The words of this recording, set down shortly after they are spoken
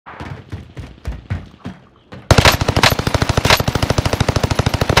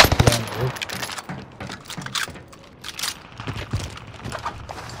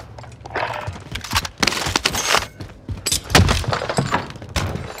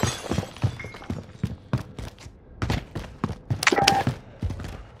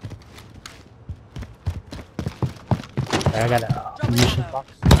I got a munitions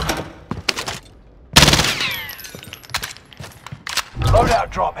box.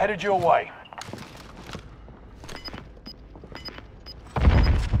 Loadout drop headed your way.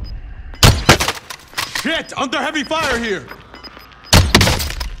 Shit! Under heavy fire here!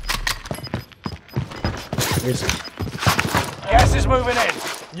 Gas is moving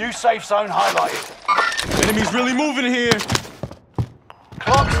in. New safe zone highlighted. Enemies really moving here!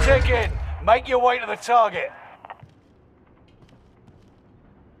 Clock's ticking. Make your way to the target.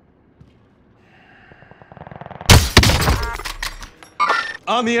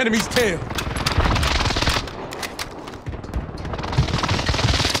 On the enemy's tail!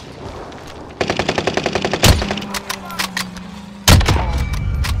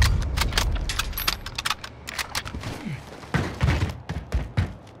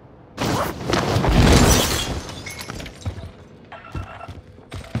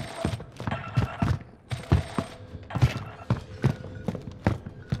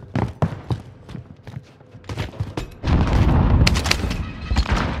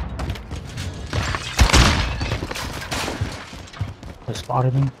 They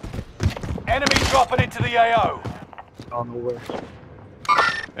spotted me. Enemy dropping into the AO. I don't know where.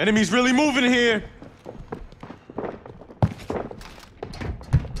 Enemies really moving here!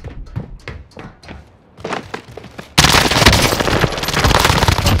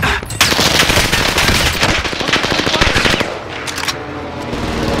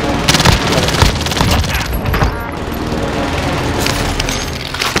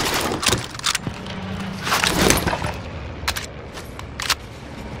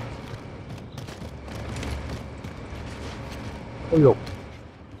 Oh yo.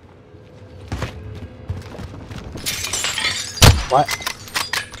 What?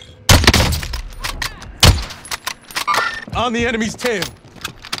 On the enemy's tail!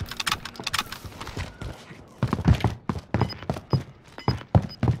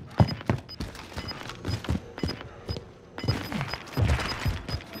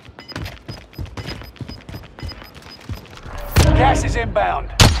 Gas is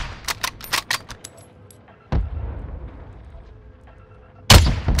inbound.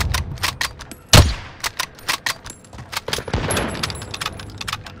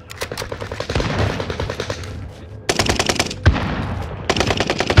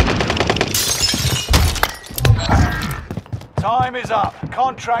 Time is up.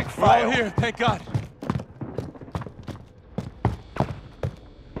 Contract We're all failed. here, thank God.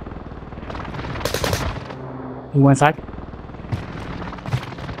 He went inside.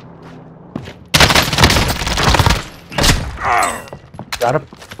 Got him.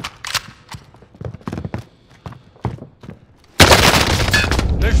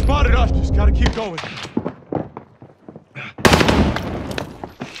 They spotted us, just gotta keep going.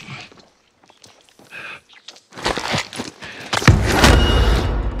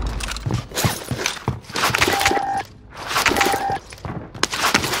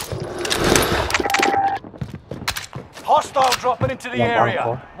 Hostile dropping into the One down, area.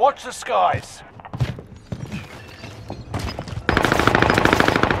 four. Watch the skies.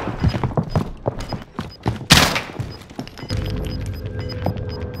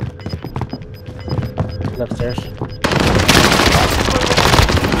 He's upstairs.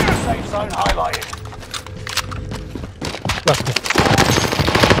 Safe zone highlighted. Left me.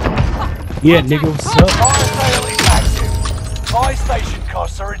 Yeah, nigga, what's up? Fire sale is active. Buy station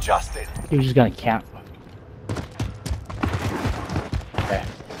costs are adjusted. He was just gonna camp. Okay.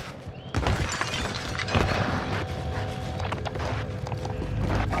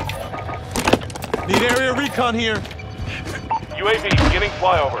 Need area recon here. UAV beginning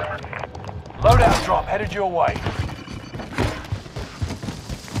flyover. Loadout drop headed your way.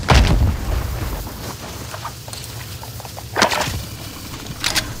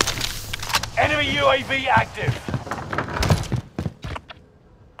 Enemy UAV active.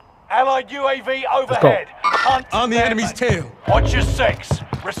 Allied UAV overhead. Hunt On the them enemy's tail. Watch your six.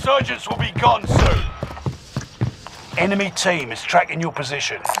 Resurgence will be gone soon. Enemy team is tracking your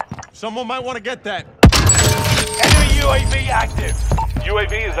position. Someone might want to get that. Enemy UAV active.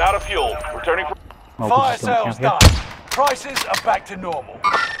 UAV is out of fuel. Returning for... Oh, Fire just gonna sales camp done. here. Prices are back to normal.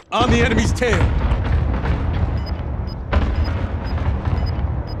 On the enemy's tail.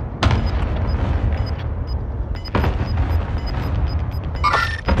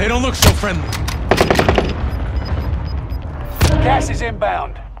 They don't look so friendly. Gas is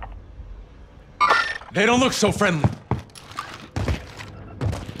inbound. They don't look so friendly.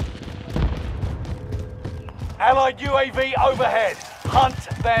 Allied UAV overhead. Hunt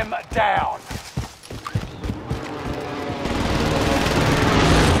them down.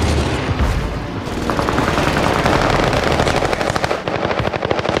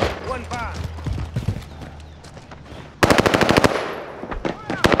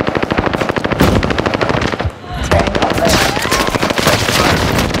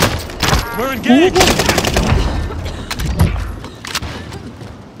 Engage!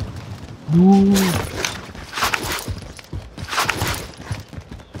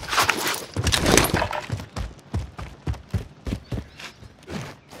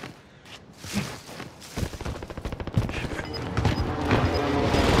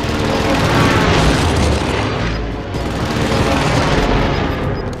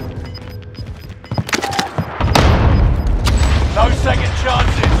 No second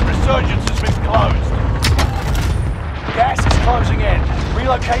chances. Resurgence has been closed. Gas is closing in.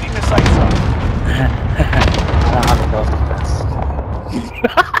 Relocating the safe zone. I don't have a ghost class.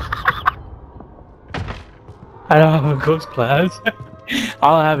 I don't have a ghost class.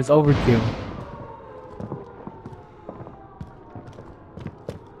 All I have is overkill.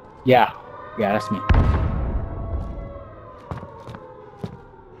 Yeah, that's me.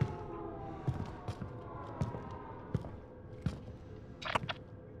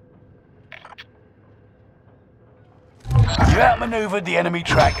 You outmaneuvered the enemy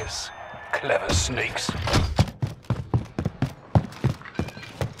trackers. Clever sneaks.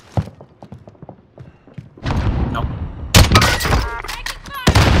 No.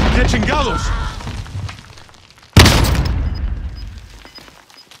 Catching gallows!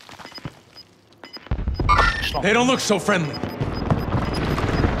 They don't look so friendly.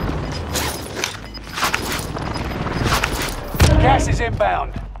 Gas is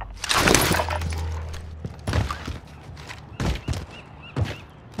inbound.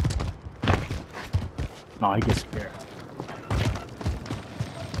 No, he gets scared.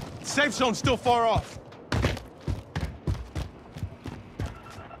 Safe zone's still far off.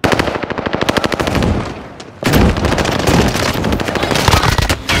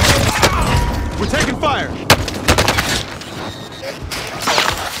 We're taking fire.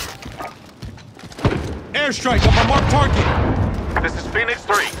 Airstrike on my marked target. This is Phoenix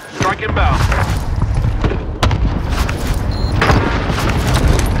 3. Strike inbound.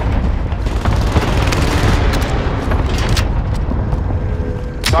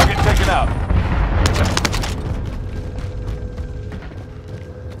 Target taken out.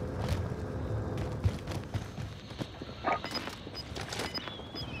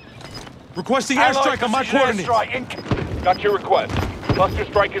 Requesting airstrike on my coordinates. Airstrike Got your request. Cluster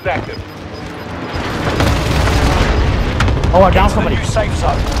strike is active. Oh, I downed to the somebody. new safe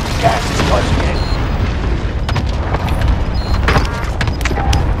zone. Gas is closing in.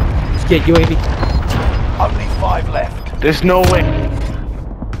 Let's get UAV. Only 5 left. There's no way.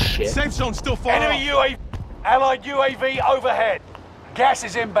 Shit. Safe zone's still far Enemy off. UAV. Allied UAV overhead. Gas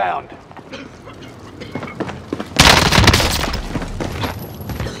is inbound.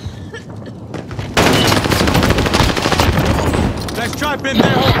 Nice try, Ben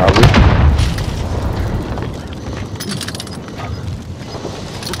there.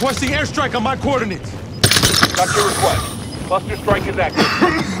 Requesting airstrike on my coordinates. Got your request. Cluster strike is active.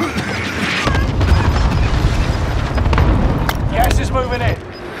 Gas is moving in.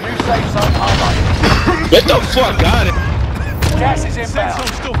 New safe zone highlighted. Get the fuck out of here! Gas is Safe inbound.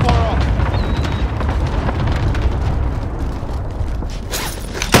 zone's still far off.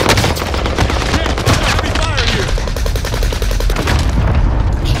 Heavy fire here.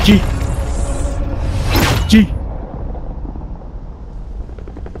 G.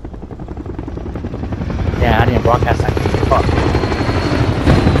 Yeah, I didn't broadcast that.